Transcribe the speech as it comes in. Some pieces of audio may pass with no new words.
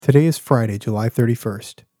Today is Friday, July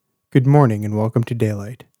 31st. Good morning and welcome to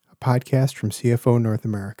Daylight, a podcast from CFO North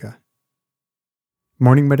America.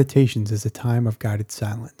 Morning meditations is a time of guided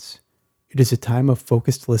silence. It is a time of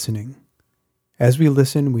focused listening. As we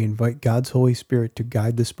listen, we invite God's Holy Spirit to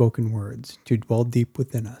guide the spoken words, to dwell deep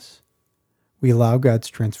within us. We allow God's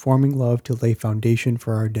transforming love to lay foundation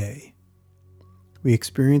for our day. We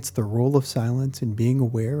experience the role of silence in being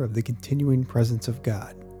aware of the continuing presence of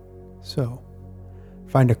God. So,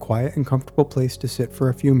 find a quiet and comfortable place to sit for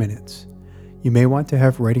a few minutes. You may want to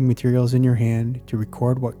have writing materials in your hand to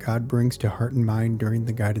record what God brings to heart and mind during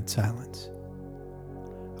the guided silence.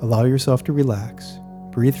 Allow yourself to relax,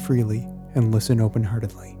 breathe freely, and listen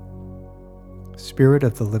open-heartedly. Spirit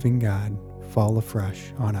of the living God, fall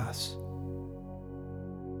afresh on us.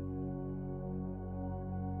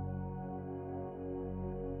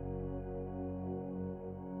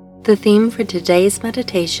 The theme for today's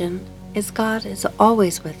meditation is God is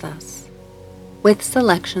always with us, with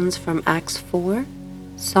selections from Acts 4,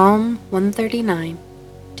 Psalm 139,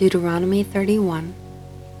 Deuteronomy 31,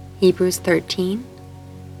 Hebrews 13,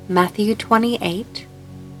 Matthew 28,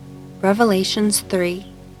 Revelations 3,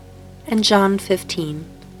 and John 15.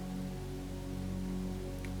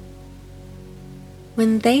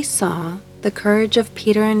 When they saw the courage of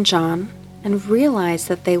Peter and John and realized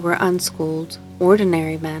that they were unschooled,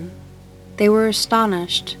 ordinary men, they were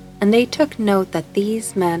astonished, and they took note that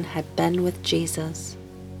these men had been with Jesus.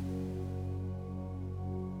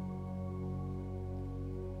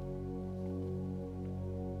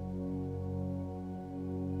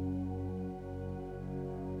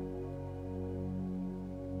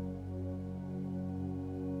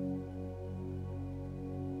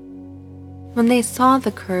 When they saw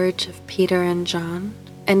the courage of Peter and John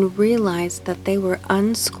and realized that they were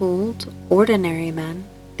unschooled, ordinary men,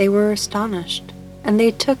 they were astonished, and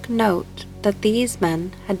they took note that these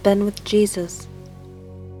men had been with Jesus.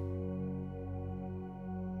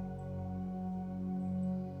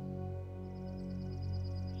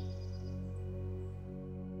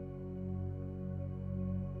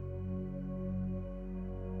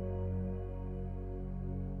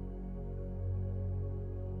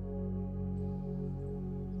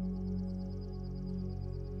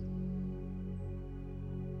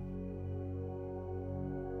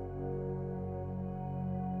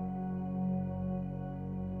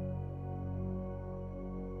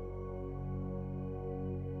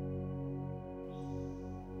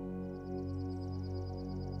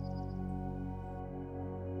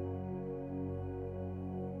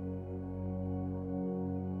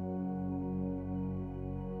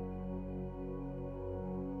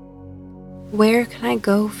 Where can I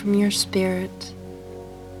go from your spirit?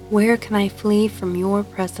 Where can I flee from your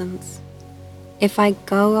presence? If I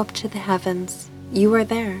go up to the heavens, you are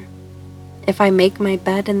there. If I make my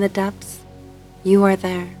bed in the depths, you are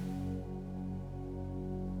there.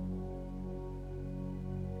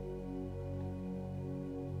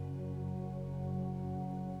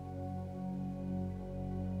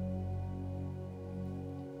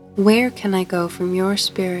 Where can I go from your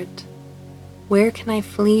spirit? Where can I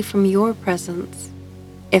flee from your presence?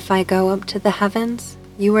 If I go up to the heavens,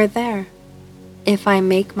 you are there. If I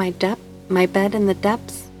make my bed in the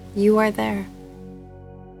depths, you are there.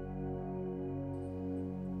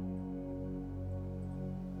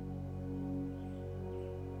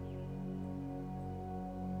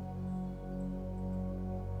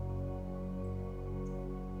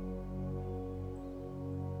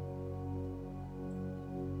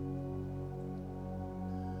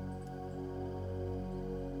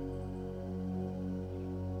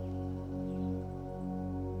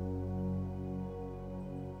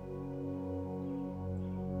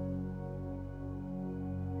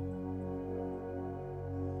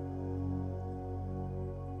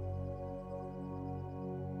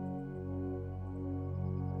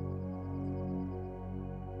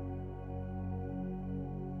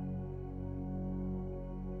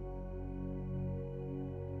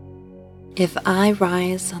 If I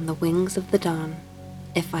rise on the wings of the dawn,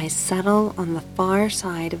 if I settle on the far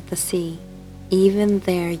side of the sea, even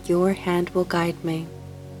there your hand will guide me.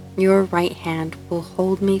 Your right hand will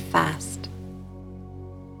hold me fast.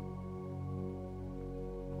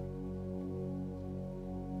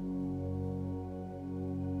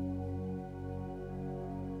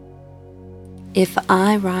 If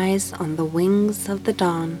I rise on the wings of the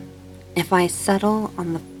dawn, if I settle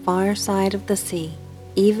on the far side of the sea,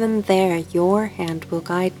 even there your hand will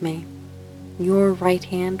guide me. Your right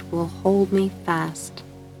hand will hold me fast.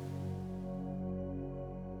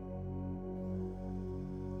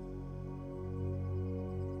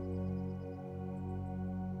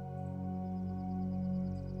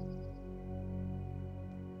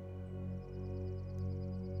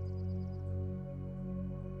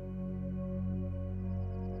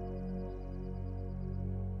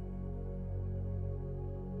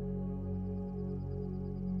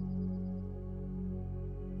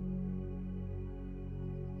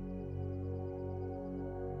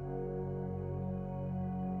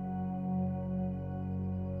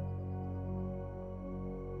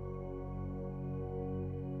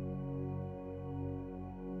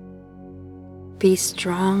 Be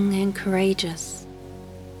strong and courageous.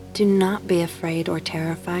 Do not be afraid or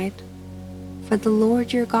terrified, for the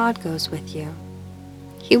Lord your God goes with you.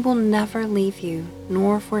 He will never leave you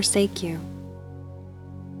nor forsake you.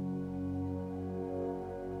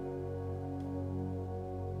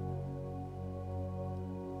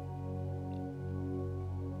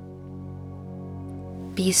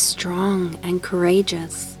 Be strong and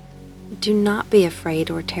courageous. Do not be afraid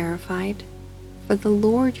or terrified, for the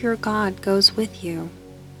Lord your God goes with you.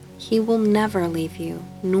 He will never leave you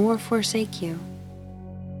nor forsake you.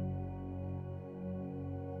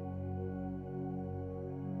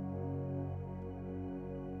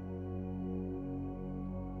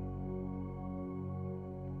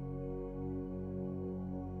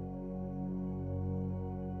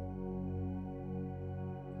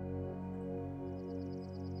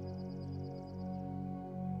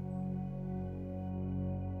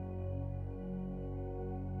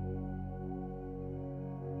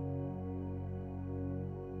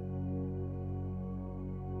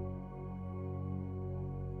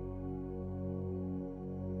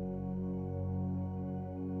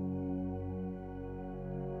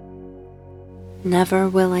 Never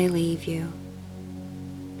will I leave you.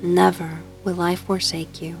 Never will I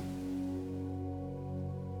forsake you.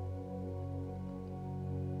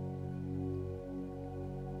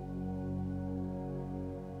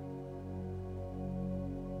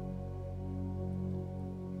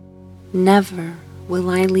 Never will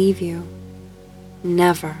I leave you.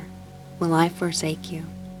 Never will I forsake you.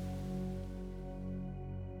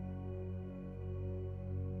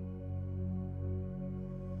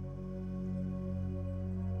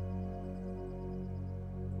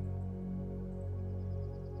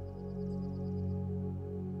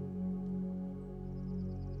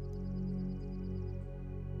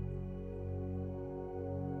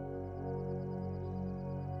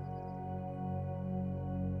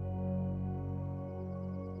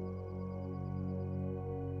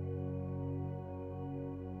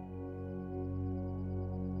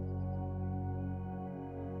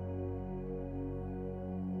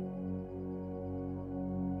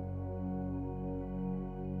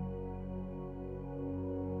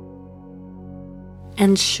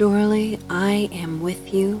 And surely I am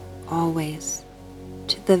with you always,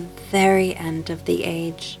 to the very end of the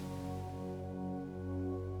age.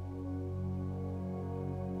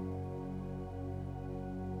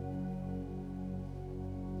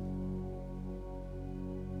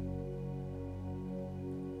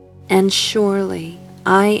 And surely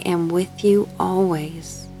I am with you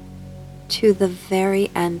always, to the very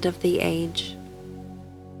end of the age.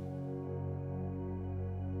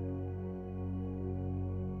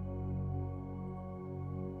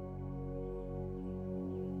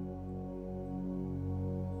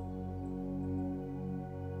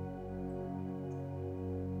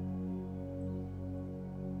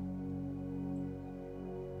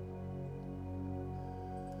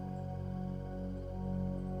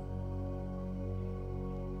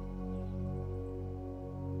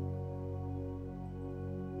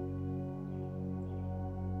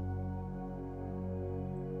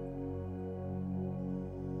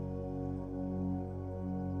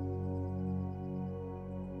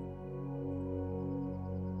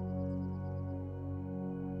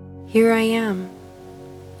 Here I am.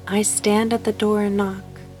 I stand at the door and knock.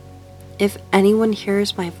 If anyone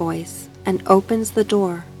hears my voice and opens the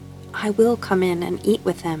door, I will come in and eat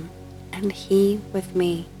with him, and he with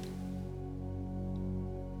me.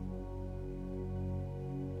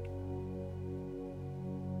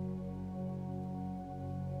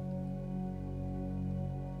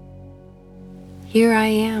 Here I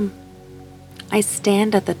am. I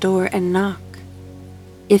stand at the door and knock.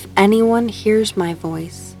 If anyone hears my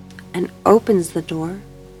voice and opens the door,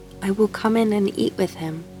 I will come in and eat with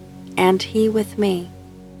him, and he with me.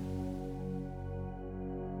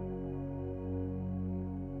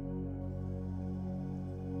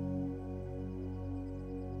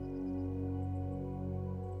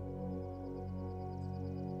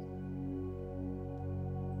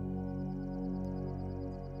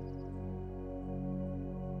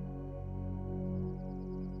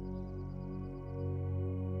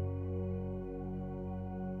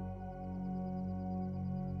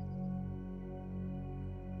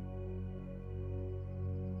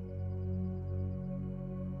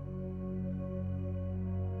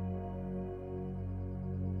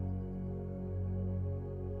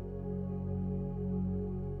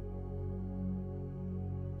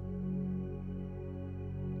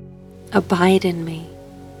 Abide in me,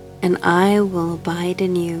 and I will abide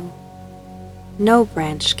in you. No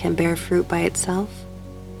branch can bear fruit by itself.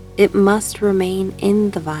 It must remain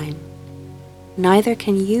in the vine. neither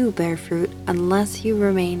can you bear fruit unless you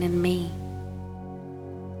remain in me.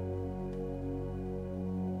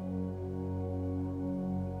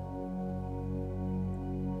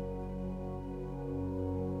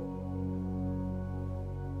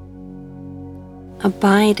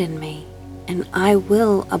 Abide in me, and I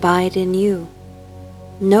will abide in you.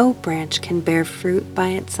 No branch can bear fruit by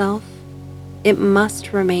itself. It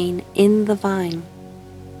must remain in the vine.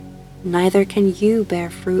 Neither can you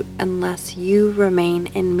bear fruit unless you remain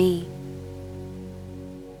in me.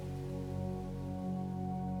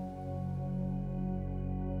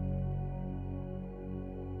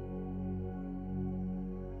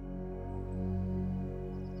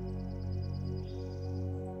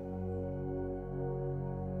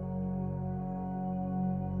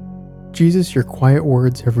 Jesus, your quiet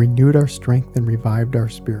words have renewed our strength and revived our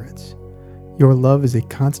spirits. Your love is a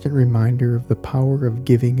constant reminder of the power of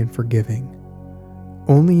giving and forgiving.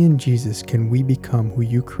 Only in Jesus can we become who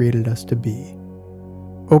you created us to be.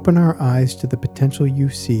 Open our eyes to the potential you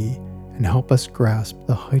see and help us grasp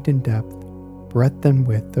the height and depth, breadth and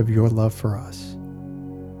width of your love for us.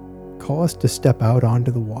 Call us to step out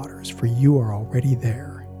onto the waters, for you are already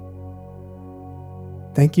there.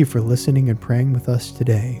 Thank you for listening and praying with us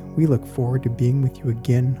today. We look forward to being with you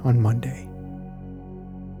again on Monday.